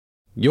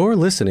You're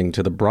listening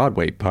to the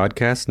Broadway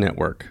Podcast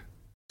Network.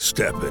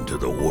 Step into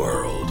the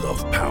world of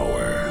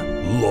power,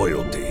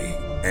 loyalty,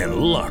 and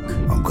luck.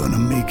 I'm gonna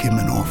make him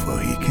an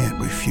offer he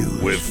can't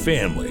refuse. With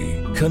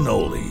family,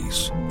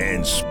 cannolis,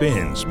 and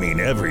spins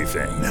mean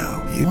everything.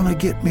 Now, you wanna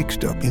get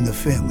mixed up in the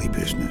family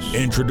business.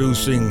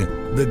 Introducing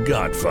The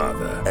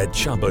Godfather at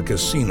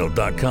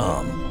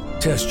ChumbaCasino.com.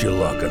 Test your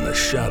luck in the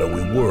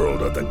shadowy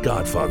world of The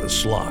Godfather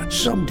slot.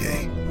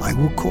 Someday, I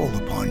will call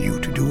upon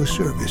you to do a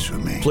service for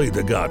me. Play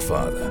The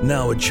Godfather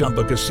now at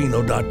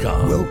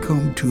ChumbaCasino.com.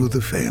 Welcome to the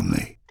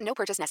family. No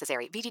purchase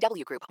necessary.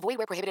 VGW Group. Void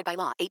where prohibited by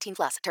law. 18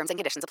 plus. Terms and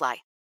conditions apply.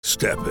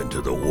 Step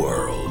into the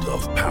world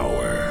of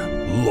power,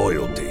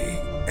 loyalty,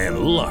 and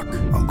luck.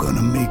 I'm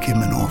gonna make him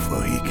an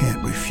offer he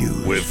can't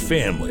refuse. With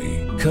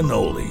family,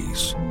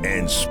 cannolis,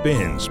 and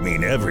spins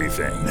mean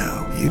everything.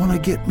 Now, you wanna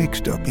get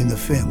mixed up in the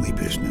family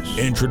business.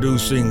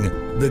 Introducing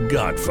The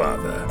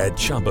Godfather at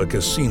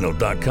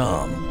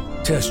ChumbaCasino.com.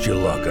 Test your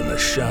luck in the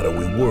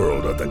shadowy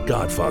world of The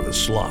Godfather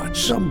slot.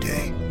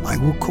 Someday, I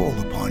will call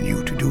upon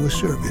you to do a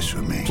service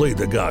for me. Play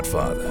The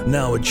Godfather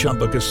now at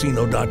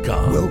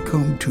ChumbaCasino.com.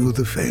 Welcome to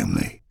the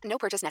family. No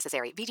purchase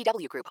necessary.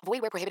 VGW Group.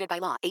 Void where prohibited by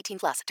law. 18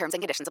 plus. Terms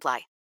and conditions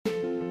apply.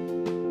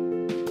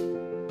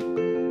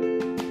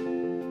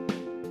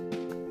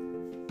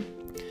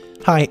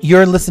 Hi,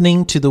 you're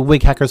listening to the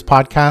Wig Hackers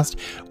podcast,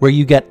 where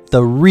you get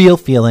the real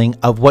feeling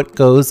of what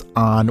goes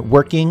on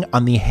working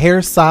on the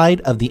hair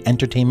side of the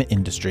entertainment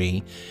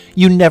industry.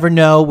 You never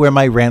know where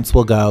my rants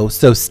will go,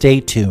 so stay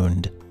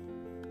tuned.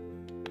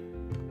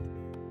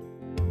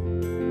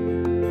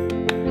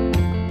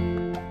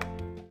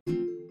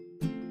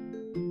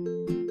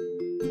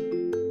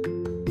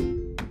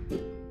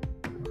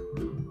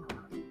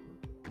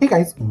 Hey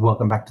guys,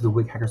 welcome back to the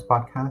Wig Hackers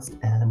podcast,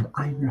 and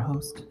I'm your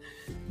host,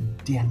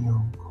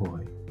 Daniel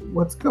Coy.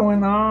 What's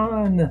going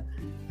on?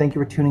 Thank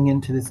you for tuning in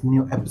to this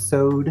new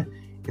episode.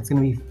 It's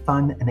going to be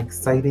fun and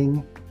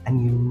exciting,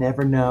 and you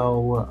never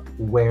know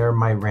where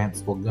my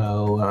rants will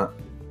go,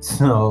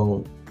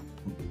 so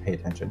pay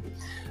attention.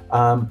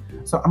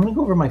 So I'm going to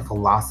go over my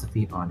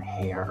philosophy on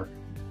hair,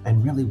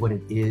 and really what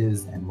it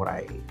is, and what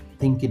I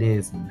think it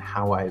is, and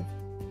how I've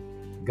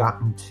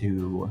gotten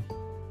to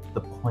the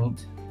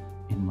point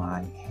in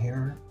my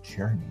hair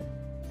journey,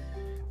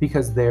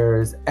 because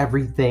there's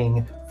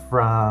everything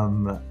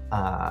from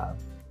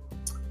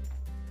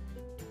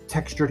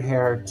textured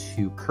hair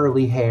to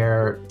curly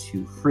hair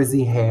to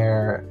frizzy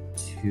hair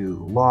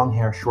to long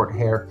hair, short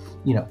hair.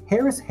 You know,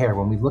 hair is hair.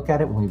 When we look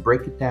at it, when we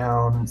break it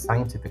down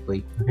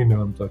scientifically, I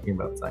know I'm talking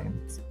about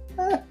science.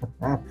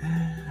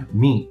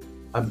 Me,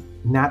 a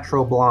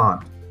natural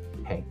blonde.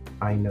 Hey,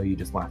 I know you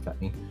just laughed at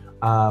me.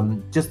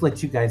 Just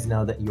let you guys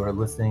know that you are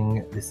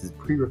listening. This is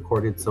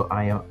pre-recorded, so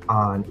I am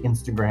on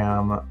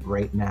Instagram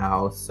right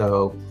now.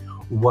 So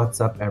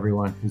what's up,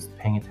 everyone who's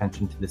paying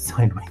attention to this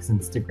sideways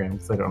Instagram,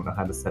 because I don't know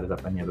how to set it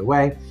up any other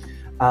way.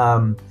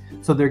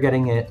 So they're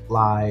getting it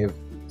live.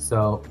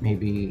 So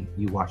maybe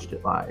you watched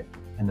it live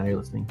and now you're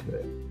listening to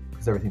it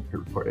because everything's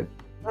pre-recorded.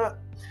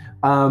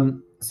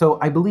 So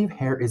I believe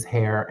hair is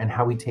hair, and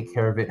how we take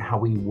care of it, how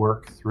we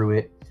work through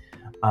it.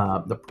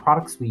 The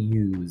products we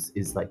use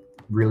is like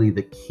really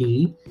the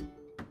key,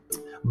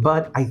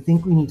 but I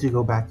think we need to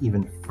go back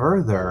even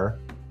further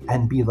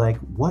and be like,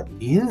 what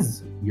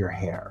is your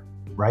hair,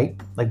 right?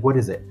 Like, what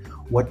is it?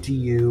 What do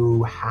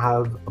you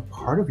have a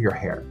part of your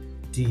hair?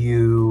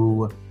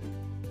 Is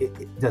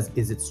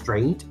it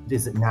straight?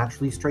 Is it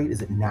naturally straight?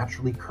 Is it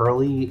naturally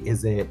curly?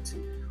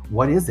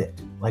 What is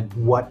it? Like,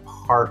 what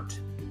part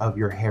of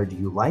your hair do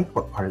you like?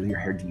 What part of your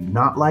hair do you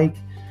not like?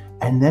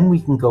 And then we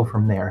can go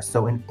from there.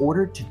 So in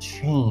order to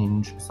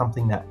change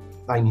something that,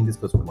 this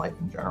goes for life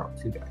in general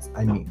too, guys.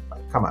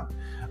 Come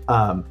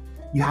on.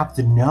 You have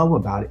to know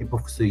about it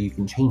so you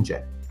can change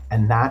it.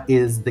 And that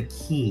is the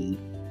key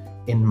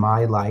in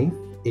my life,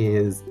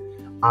 is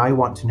I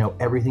want to know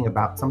everything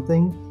about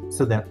something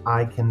so that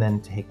I can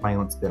then take my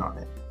own spin on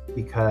it.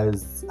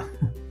 Because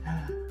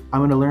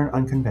I'm going to learn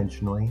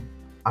unconventionally.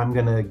 I'm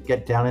going to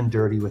get down and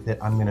dirty with it.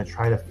 I'm going to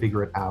try to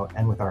figure it out.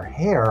 And with our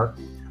hair,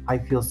 I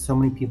feel so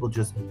many people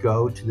just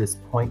go to this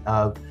point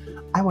of,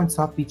 I want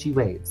soft, beachy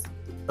waves.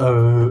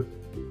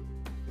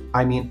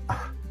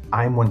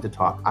 I'm one to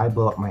talk. I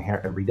blow up my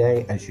hair every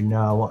day. As you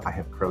know, I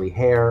have curly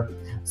hair.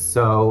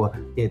 So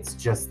it's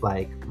just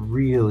like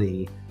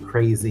really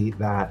crazy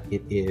that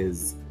it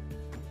is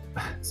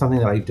something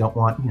that I don't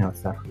want. You know,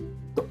 it's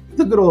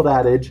the good old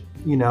adage,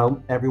 you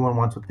know, everyone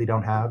wants what they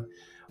don't have.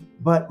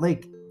 But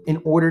like,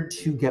 in order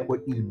to get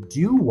what you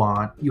do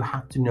want, you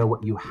have to know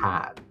what you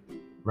have,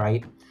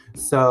 right?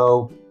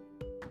 So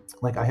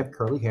like, I have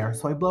curly hair,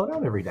 so I blow it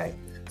out every day.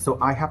 So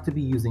I have to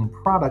be using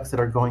products that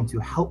are going to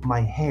help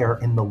my hair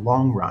in the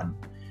long run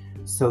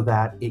so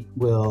that it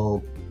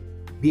will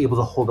be able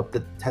to hold up the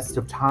test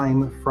of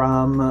time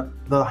from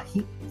the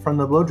heat from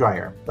the blow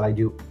dryer that I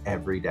do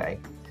every day.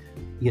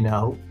 You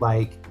know,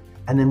 like,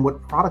 and then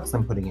what products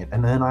I'm putting in.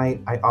 And then I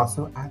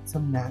also add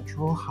some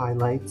natural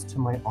highlights to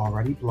my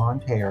already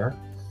blonde hair.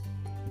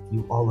 If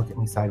you all look at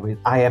me sideways,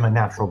 I am a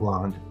natural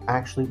blonde.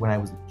 Actually, when I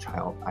was a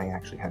child, I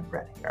actually had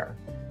red hair.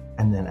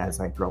 And then as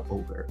I grow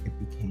older, it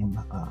became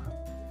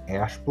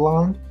ash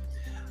blonde,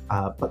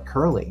 but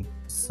curly.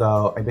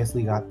 So I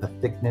basically got the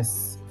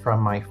thickness from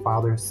my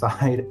father's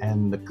side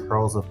and the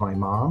curls of my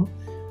mom.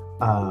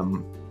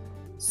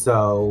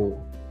 So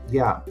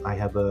yeah, I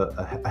have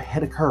a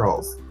head of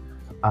curls,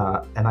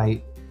 and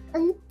I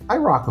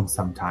rock them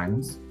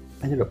sometimes.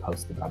 I did a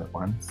post about it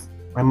once.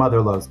 My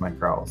mother loves my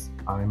curls.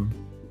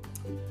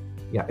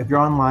 If you're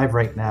on live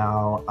right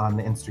now on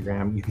the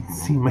Instagram, you can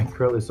see my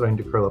curl is starting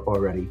to curl up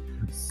already.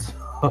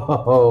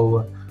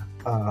 So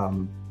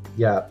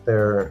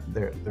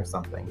they're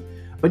something.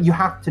 But you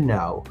have to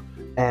know,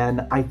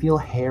 and I feel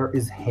hair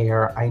is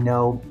hair. I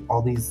know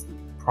all these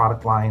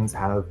product lines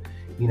have,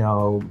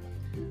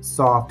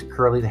 soft,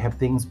 curly, they have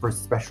things for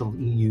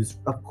specialty use.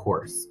 Of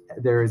course,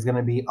 there is going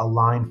to be a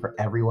line for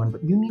everyone,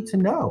 but you need to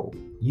know.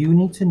 You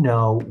need to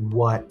know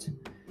what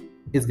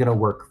is going to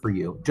work for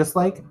you. Just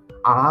like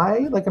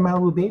I like a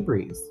Malibu Bay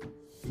Breeze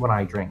when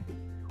I drink.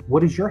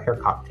 What is your hair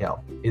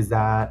cocktail? Is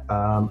that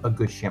a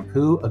good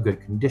shampoo, a good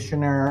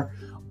conditioner,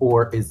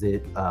 or is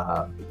it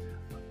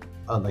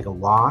like a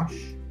wash?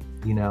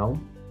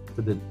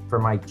 For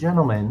my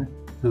gentlemen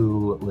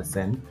who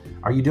listen,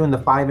 are you doing the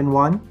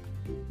 5-in-1?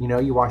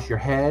 You wash your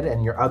head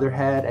and your other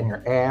head and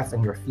your ass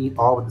and your feet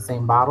all with the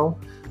same bottle,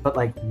 but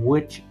like,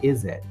 which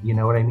is it? You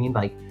know what I mean?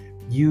 Like,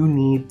 you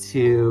need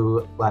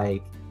to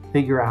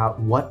figure out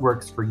what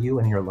works for you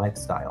and your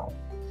lifestyle.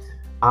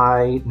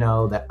 I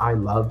know that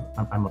I'm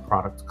a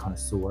product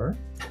connoisseur.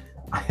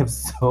 I have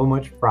so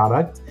much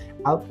product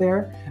out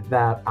there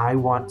that I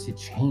want to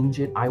change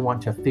it. I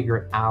want to figure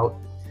it out,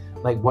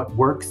 what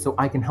works, so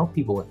I can help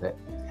people with it.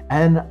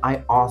 And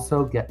I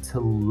also get to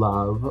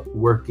love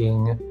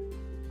working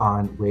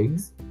on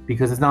wigs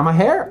because it's not my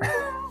hair.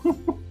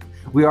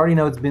 We already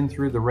know it's been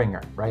through the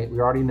ringer, right?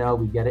 We already know,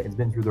 we get it, it's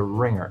been through the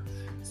ringer.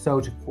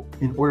 So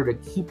in order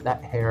to keep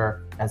that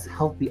hair as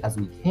healthy as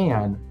we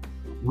can,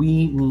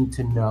 we need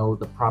to know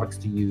the products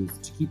to use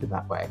to keep it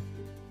that way,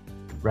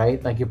 right?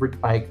 If we're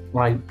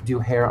when I do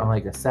hair on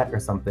a set or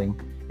something,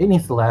 it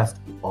needs to last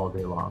all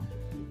day long.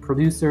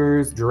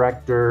 Producers,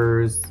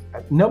 directors,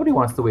 nobody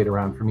wants to wait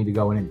around for me to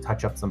go in and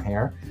touch up some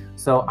hair.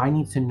 So I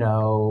need to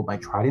know my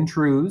tried and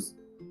trues,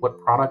 what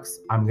products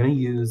I'm going to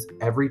use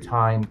every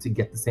time to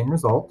get the same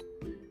result.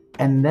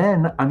 And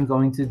then I'm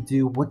going to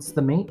do, what's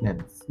the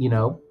maintenance?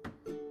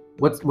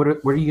 What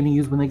are you going to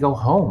use when they go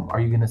home? Are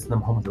you going to send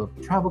them home with a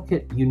travel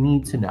kit? You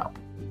need to know.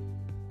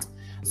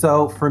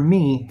 So for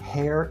me,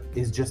 hair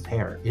is just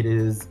hair. It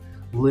is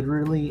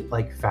literally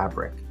like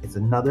fabric. It's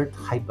another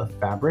type of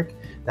fabric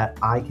that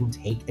I can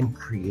take and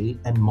create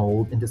and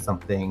mold into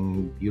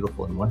something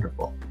beautiful and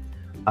wonderful.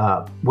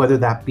 Whether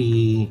that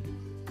be,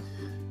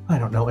 an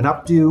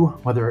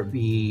updo, whether it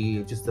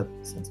be just a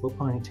sensible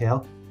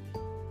ponytail.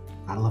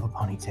 Gotta love a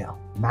ponytail.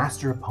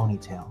 Master of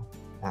ponytail.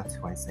 That's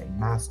who I say.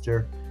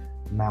 Master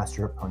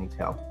of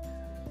ponytail.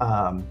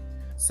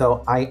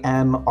 So I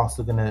am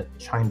also going to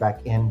chime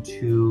back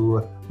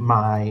into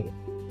my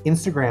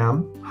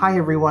Instagram. Hi,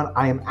 everyone.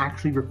 I am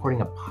actually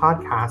recording a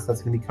podcast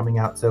that's going to be coming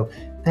out. So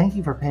thank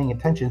you for paying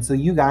attention. So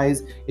you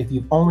guys, if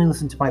you've only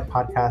listened to my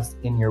podcast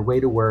in your way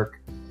to work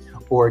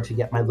or to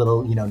get my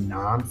little,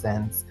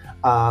 nonsense,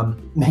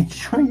 make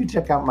sure you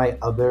check out my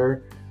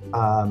other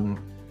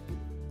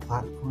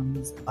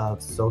platforms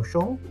of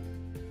social.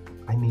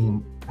 I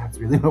mean, that's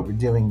really what we're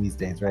doing these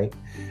days, right?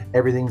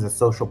 Everything's a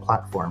social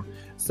platform.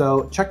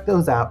 So check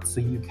those out so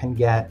you can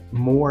get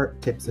more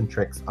tips and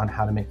tricks on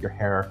how to make your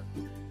hair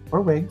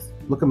or wigs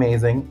look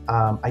amazing.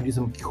 I do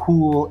some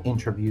cool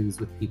interviews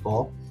with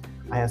people.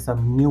 I have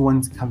some new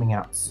ones coming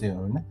out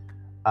soon.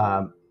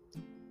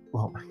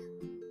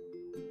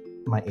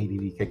 My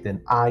ADD kicked in.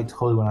 I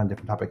totally went on a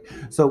different topic.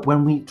 So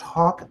when we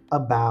talk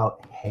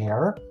about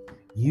hair,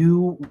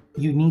 you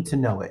need to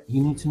know it.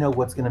 You need to know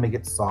what's going to make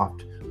it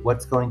soft,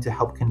 what's going to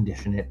help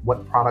condition it,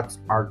 what products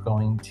are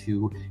going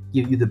to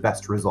give you the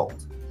best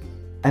result.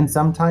 And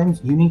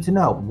sometimes you need to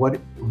know what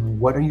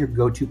are your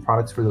go-to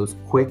products for those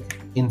quick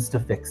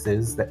insta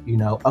fixes that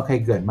okay,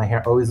 good, my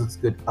hair always looks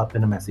good up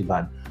in a messy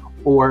bun,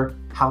 or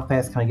how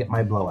fast can I get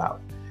my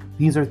blowout?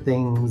 These are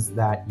things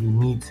that you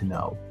need to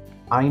know.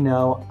 I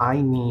know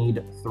I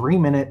need 3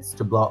 minutes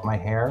to blow up my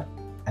hair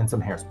and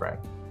some hairspray.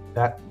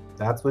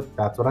 That's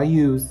what I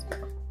use.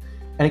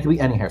 And it can be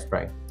any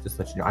hairspray, just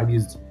to let you know. I've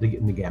used the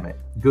gamut,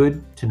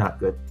 good to not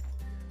good.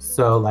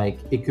 So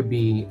it could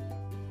be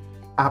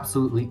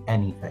absolutely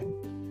anything.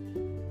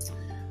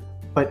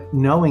 But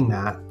knowing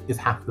that is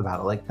half the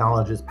battle.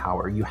 Knowledge is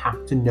power. You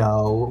have to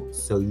know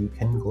so you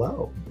can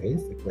glow,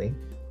 basically.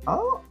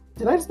 Oh,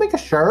 did I just make a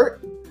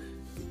shirt?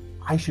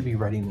 I should be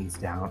writing these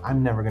down.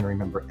 I'm never going to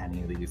remember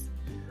any of these.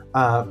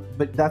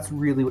 But that's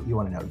really what you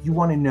want to know. You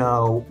want to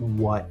know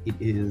what it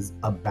is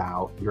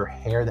about your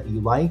hair that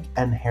you like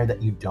and hair that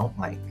you don't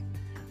like,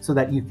 so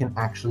that you can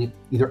actually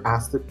either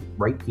ask the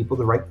right people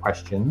the right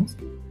questions.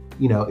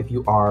 If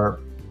you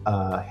are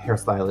a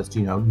hairstylist,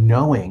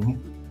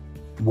 knowing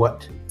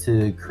what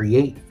to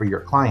create for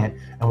your client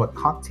and what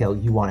cocktail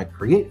you want to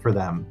create for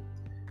them,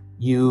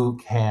 you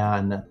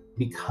can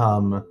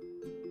become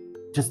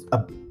just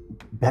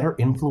better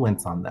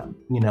influence on them.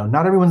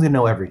 Not everyone's gonna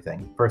know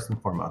everything, first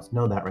and foremost.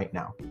 Know that right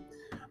now.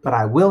 But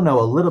I will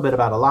know a little bit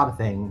about a lot of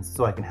things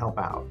so I can help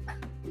out.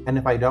 And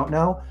if I don't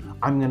know,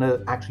 I'm gonna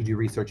actually do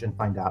research and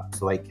find out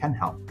so I can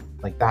help.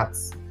 Like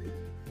that's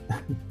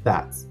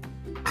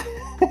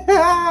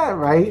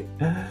right?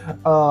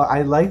 Oh,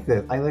 I like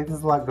this. I like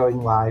this a lot,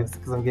 going lives,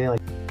 because I'm getting like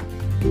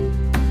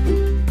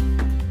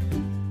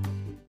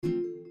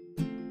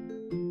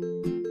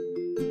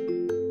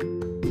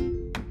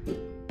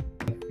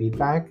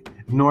feedback.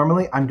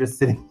 Normally, I'm just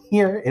sitting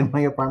here in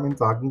my apartment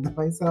talking to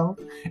myself,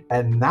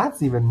 and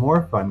that's even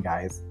more fun,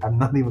 guys. I'm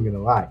not even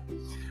gonna lie.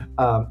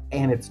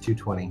 And it's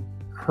 2:20.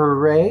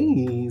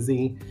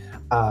 Crazy.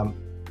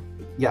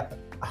 Yeah,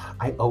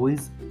 I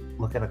always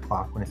look at a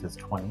clock when it says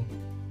 20.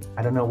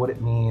 I don't know what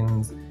it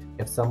means.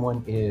 If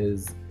someone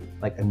is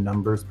like a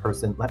numbers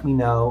person, let me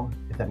know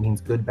if that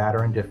means good, bad,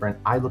 or indifferent.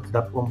 I looked it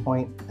up at one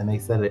point and they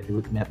said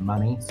it meant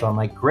money. So I'm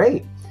like,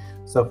 great.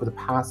 So for the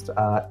past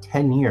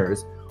 10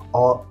 years,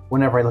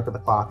 whenever I look at the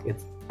clock,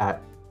 it's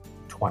at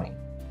 20.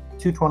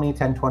 2:20,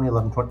 10:20,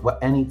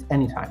 11:20,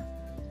 any time.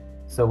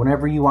 So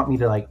whenever you want me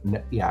to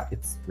yeah,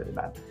 it's really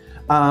bad.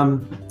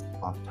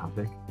 Off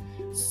topic.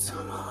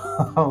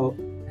 So,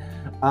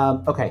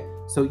 okay.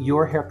 So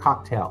your hair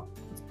cocktail,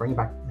 let's bring it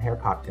back to the hair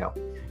cocktail.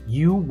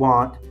 You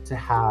want to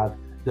have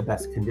the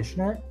best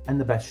conditioner and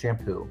the best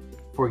shampoo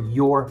for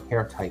your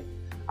hair type.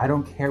 I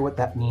don't care what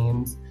that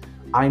means.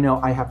 I know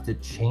I have to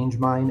change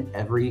mine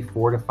every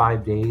 4 to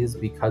 5 days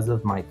because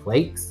of my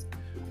flakes.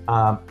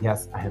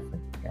 Yes, I have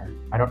flaky hair.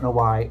 I don't know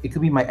why. It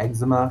could be my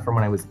eczema from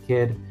when I was a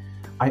kid.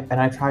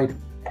 I tried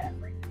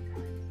everything.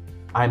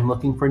 I'm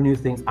looking for new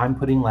things. I'm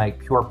putting like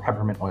pure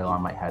peppermint oil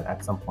on my head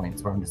at some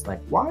points where I'm just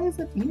like, why is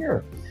it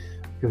here?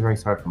 I feel very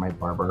sorry for my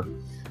barber.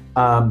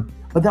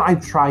 But then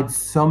I've tried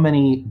so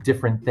many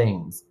different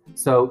things.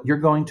 So you're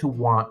going to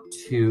want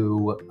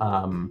to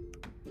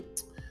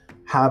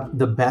have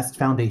the best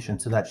foundation.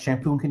 So that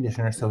shampoo and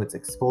conditioner, so it's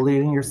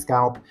exfoliating your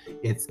scalp,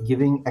 it's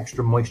giving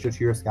extra moisture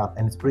to your scalp,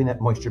 and it's putting that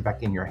moisture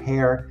back in your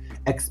hair,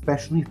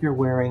 especially if you're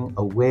wearing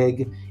a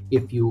wig,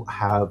 if you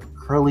have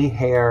curly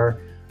hair,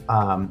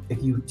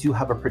 if you do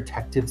have a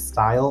protective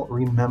style.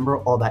 Remember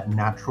all that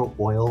natural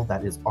oil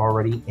that is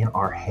already in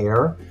our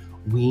hair.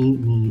 We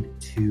need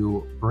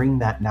to bring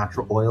that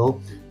natural oil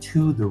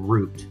to the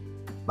root,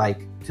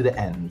 like to the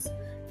ends.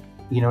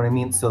 You know what I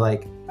mean? So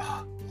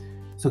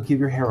give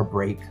your hair a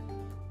break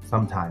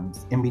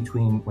sometimes in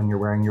between when you're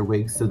wearing your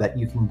wig so that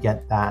you can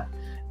get that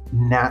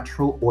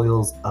natural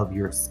oils of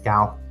your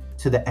scalp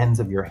to the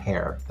ends of your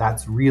hair.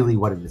 That's really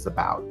what it is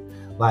about.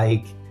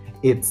 Like,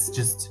 it's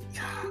just,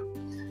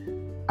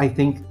 I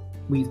think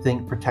we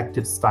think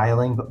protective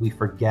styling, but we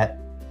forget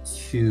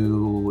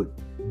to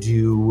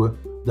do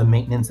the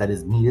maintenance that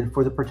is needed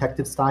for the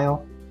protective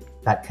style,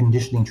 that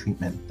conditioning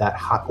treatment, that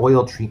hot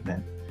oil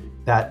treatment,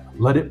 that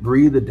let it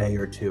breathe a day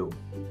or two.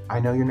 I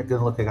know you're not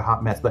gonna look like a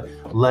hot mess, but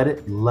let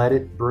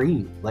it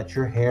breathe. Let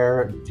your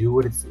hair do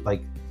what it's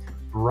like.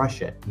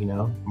 Brush it,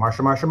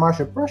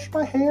 Marsha, brush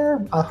my hair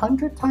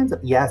 100 times.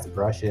 Yes,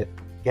 brush it.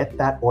 Get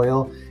that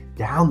oil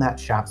down that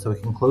shaft so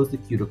it can close the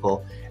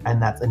cuticle, and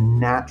that's a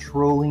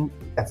natural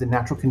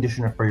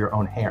conditioner for your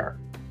own hair,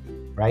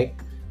 right?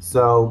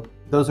 So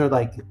those are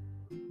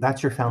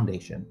that's your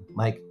foundation.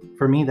 Like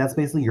for me, that's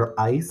basically your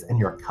ice and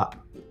your cup.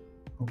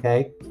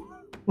 Okay.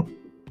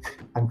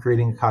 I'm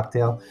creating a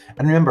cocktail.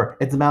 And remember,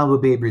 it's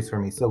Malibu Bay Breeze for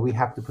me. So we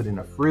have to put in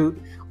a fruit,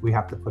 we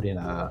have to put in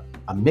a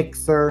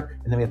mixer,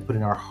 and then we have to put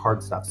in our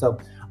hard stuff. So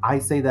I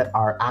say that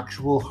our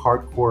actual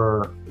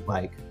hardcore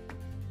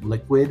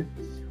liquid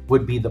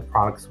would be the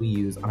products we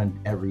use on an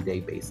everyday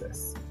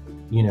basis.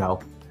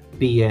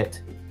 Be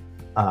it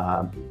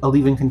a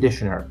leave-in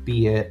conditioner,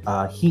 be it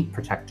a heat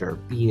protector,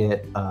 be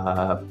it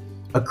a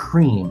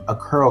cream, a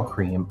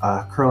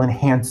curl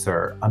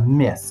enhancer, a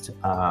mist.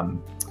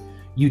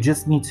 You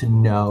just need to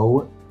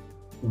know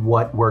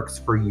what works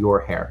for your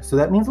hair. So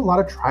that means a lot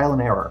of trial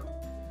and error,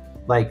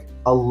 like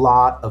a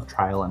lot of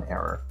trial and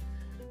error.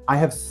 I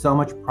have so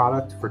much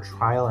product for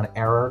trial and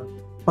error,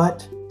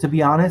 but to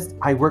be honest,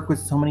 I work with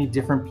so many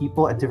different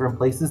people at different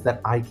places that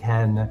I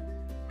can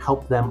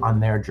help them on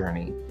their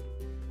journey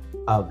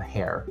of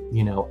hair.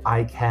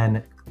 I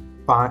can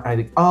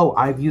find,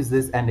 I've used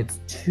this and it's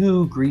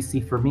too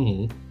greasy for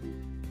me,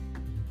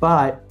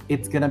 but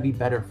it's gonna be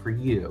better for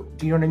you.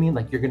 Do you know what I mean?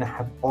 Like, you're gonna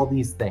have all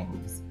these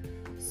things.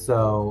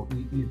 So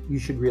you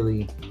should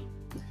really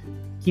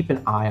keep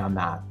an eye on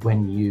that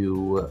when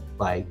you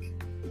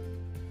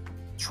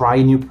try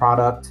a new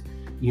product.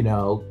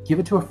 Give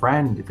it to a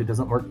friend. If it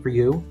doesn't work for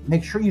you,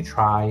 make sure you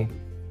try.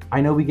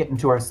 I know we get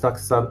into our stuck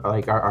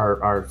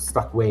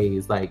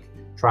ways, like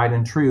tried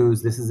and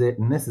trues, this is it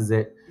and this is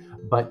it,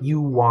 but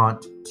you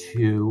want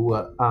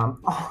to,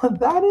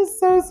 that is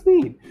so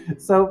sweet.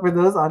 So for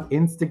those on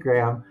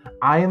Instagram,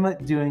 I am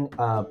doing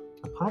a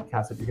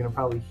podcast that you're going to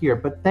probably hear,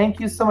 but thank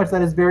you so much.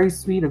 That is very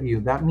sweet of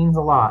you. That means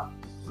a lot.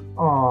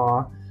 Aw,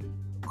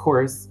 of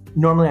course.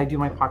 Normally I do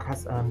my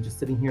podcast and I'm just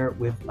sitting here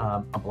with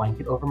a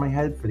blanket over my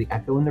head for the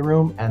echo in the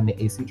room and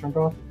the AC turned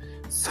off.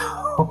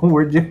 So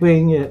we're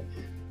doing it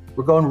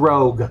We're going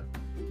rogue.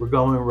 We're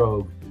going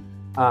rogue.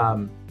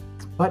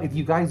 But if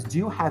you guys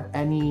do have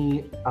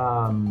any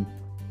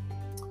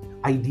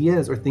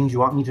ideas or things you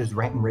want me to just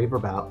rant and rave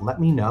about, let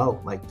me know.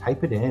 Like,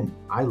 type it in.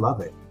 I love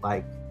it.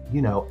 Like,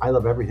 you know, I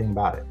love everything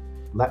about it.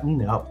 Let me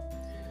know.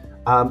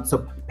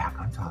 So back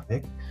on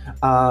topic.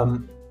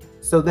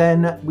 So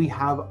then we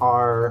have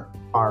our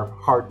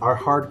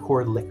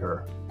hardcore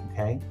liquor.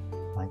 Okay,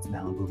 mine's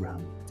Malibu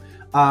rum.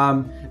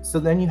 So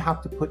then you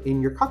have to put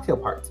in your cocktail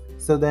parts.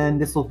 So then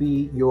this will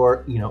be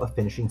your, you know, a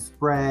finishing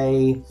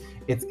spray.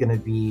 It's going to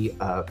be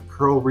a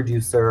curl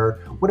reducer,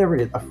 whatever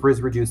it is, a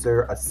frizz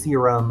reducer, a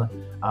serum,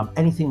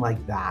 anything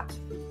like that.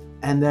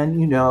 And then,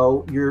 you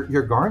know,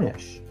 your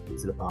garnish.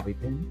 Is it a bobby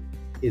pin?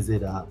 Is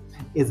it a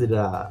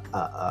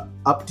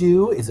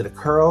updo? Is it a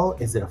curl?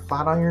 Is it a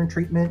flat iron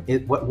treatment?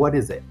 What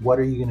is it? What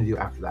are you going to do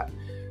after that?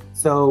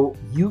 So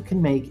you can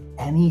make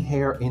any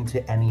hair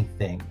into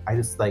anything. I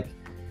just like,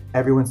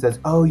 everyone says,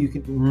 oh, you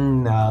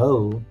can,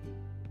 no.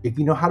 If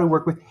you know how to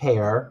work with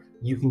hair,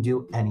 you can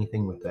do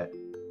anything with it.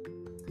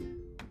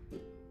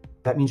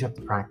 That means you have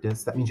to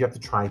practice. That means you have to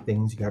try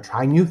things. You gotta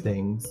try new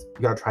things.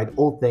 You gotta try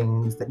old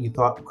things that you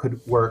thought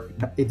could work.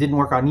 It didn't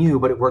work on you,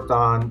 but it worked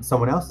on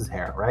someone else's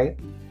hair, right?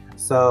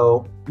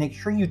 So make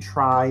sure you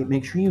try,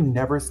 make sure you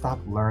never stop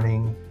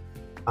learning.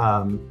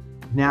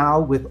 Now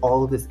with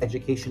all of this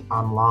education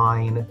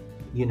online,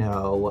 you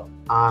know,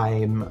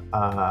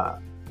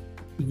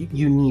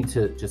 you need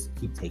to just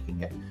keep taking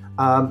it.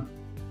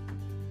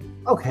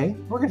 Okay,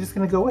 we're just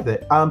gonna go with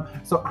it.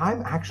 So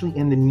I'm actually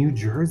in the New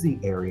Jersey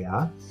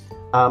area.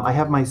 I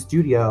have my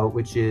studio,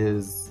 which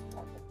is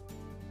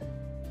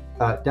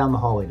down the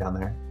hallway down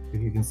there.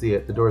 If you can see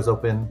it, the door's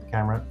open, the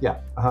camera, yeah,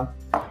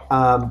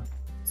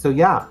 So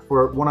yeah,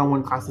 for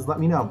one-on-one classes, let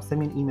me know.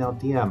 Send me an email,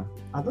 DM.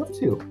 I'd love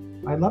to.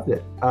 I loved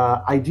it.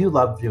 I do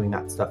love doing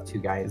that stuff too,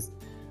 guys.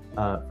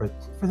 For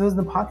those in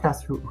the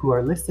podcast who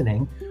are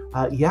listening,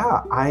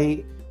 yeah,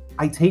 I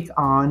take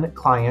on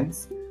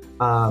clients.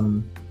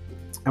 And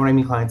when I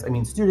mean clients, I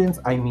mean students,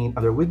 I mean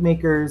other wig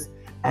makers,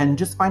 and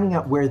just finding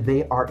out where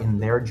they are in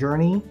their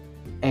journey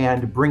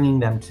and bringing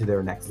them to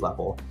their next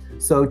level.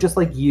 So just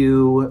like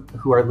you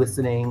who are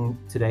listening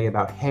today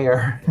about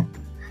hair,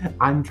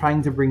 I'm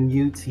trying to bring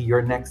you to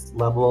your next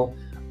level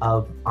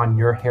on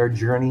your hair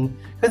journey,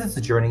 because it's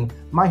a journey.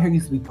 My hair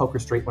used to be poker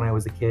straight when I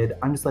was a kid.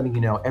 I'm just letting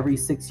you know, every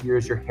 6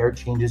 years, your hair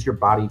changes, your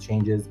body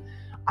changes.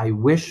 I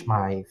wish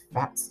my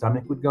fat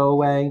stomach would go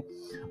away,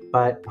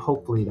 but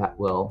hopefully that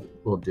will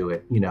do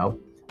it, you know.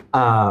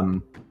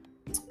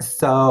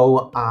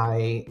 So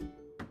I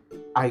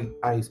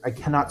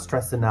cannot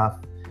stress enough,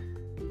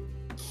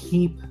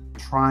 keep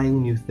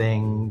trying new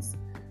things.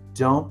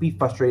 Don't be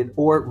frustrated,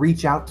 or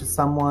reach out to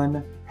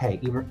someone. Hey,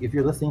 even if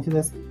you're listening to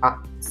this,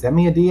 send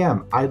me a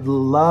DM. I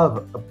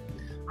love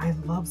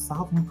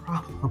solving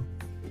problems.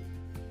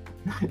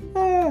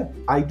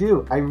 I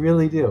do. I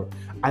really do.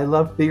 I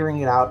love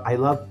figuring it out. I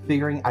love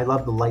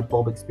the light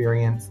bulb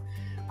experience.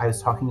 I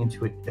was talking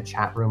into a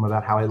chat room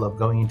about how I love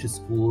going into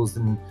schools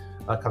and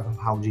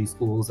cosmetology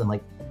schools and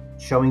like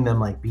showing them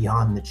like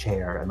beyond the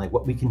chair and like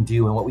what we can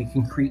do and what we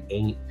can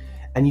create.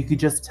 And you could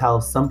just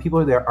tell some people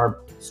are there are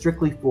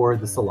strictly for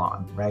the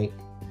salon, right?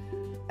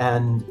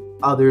 And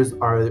others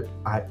are,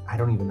 I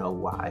don't even know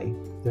why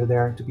they're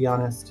there, to be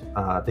honest.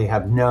 They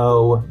have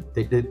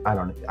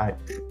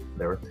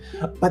whatever.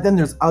 But then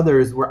there's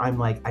others where I'm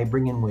like, I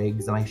bring in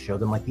wigs and I show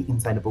them like the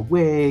inside of a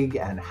wig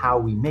and how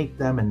we make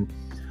them. And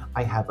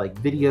I have like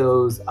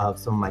videos of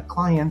some of my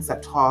clients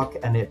that talk,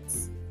 and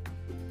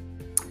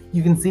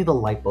you can see the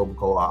light bulb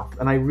go off.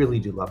 And I really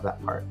do love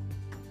that part.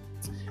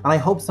 And I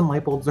hope some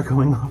light bulbs are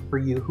going off for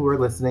you who are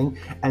listening,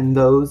 and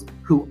those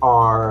who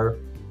are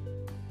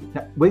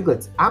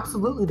wiglets.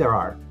 Absolutely there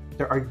are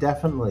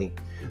definitely.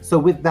 So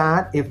with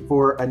that, if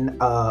for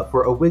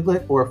a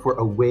wiglet or for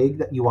a wig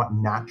that you want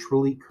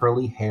naturally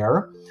curly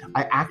hair,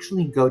 I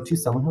actually go to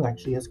someone who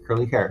actually has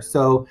curly hair.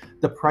 So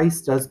the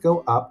price does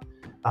go up.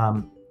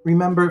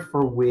 Remember,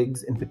 for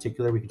wigs in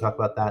particular, we can talk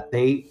about that.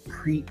 They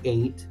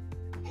create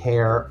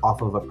hair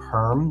off of a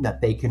perm that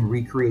they can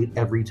recreate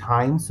every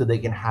time, so they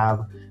can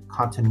have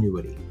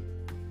continuity.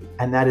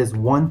 And that is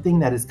one thing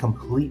that is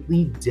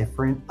completely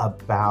different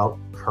about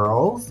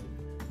curls.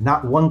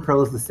 Not one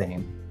curl is the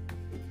same.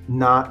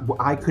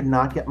 I could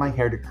not get my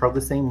hair to curl the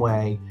same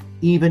way,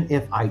 even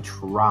if I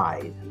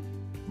tried,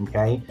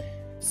 okay?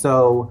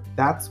 So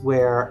that's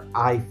where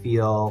I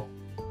feel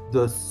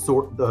the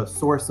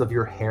source of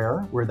your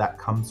hair, where that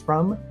comes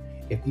from.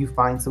 If you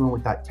find someone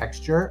with that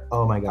texture,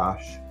 oh my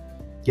gosh,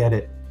 get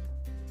it,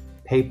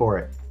 pay for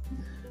it.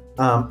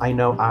 I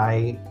know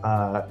I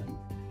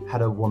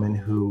had a woman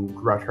who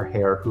grew out her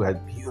hair who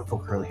had beautiful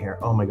curly hair,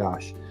 oh my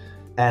gosh.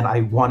 And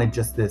I wanted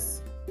just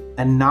this,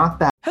 and not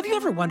that. Have you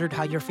ever wondered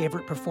how your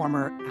favorite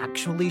performer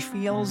actually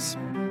feels?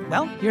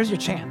 Well, here's your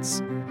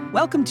chance.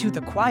 Welcome to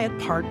The Quiet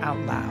Part Out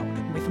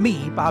Loud with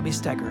me, Bobby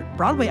Steggert,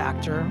 Broadway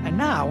actor and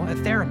now a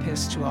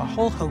therapist to a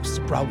whole host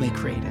of Broadway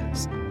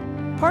creatives.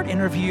 Part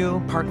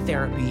interview, part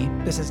therapy,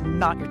 this is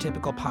not your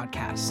typical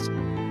podcast.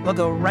 We'll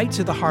go right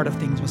to the heart of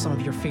things with some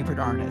of your favorite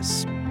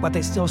artists, what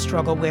they still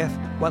struggle with,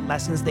 what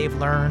lessons they've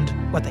learned,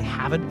 what they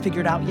haven't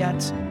figured out yet.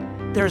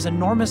 There's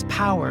enormous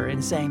power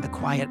in saying the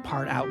quiet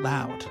part out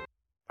loud.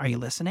 Are you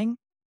listening?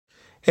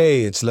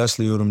 Hey, it's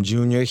Leslie Odom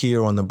Jr.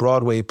 here on the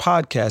Broadway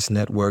Podcast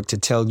Network to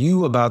tell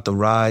you about the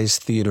Rise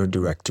Theater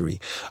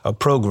Directory, a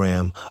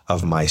program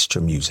of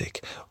Maestro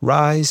Music.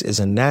 Rise is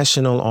a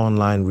national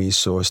online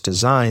resource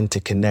designed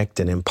to connect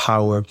and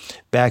empower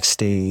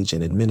backstage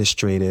and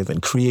administrative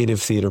and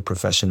creative theater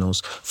professionals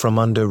from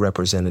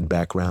underrepresented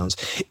backgrounds.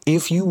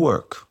 If you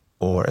work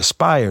or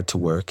aspire to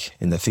work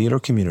in the theater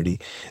community,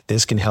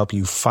 this can help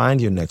you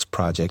find your next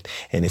project.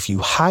 And if you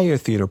hire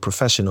theater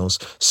professionals,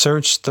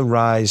 search the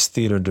Rise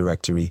Theater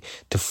Directory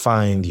to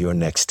find your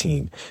next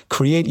team.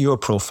 Create your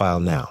profile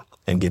now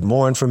and get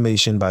more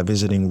information by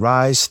visiting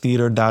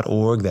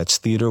risetheater.org. That's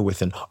theater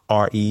with an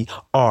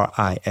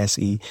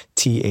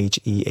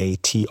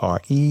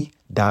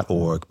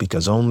RERISETHEATRE.org,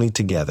 because only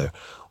together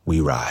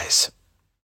we rise.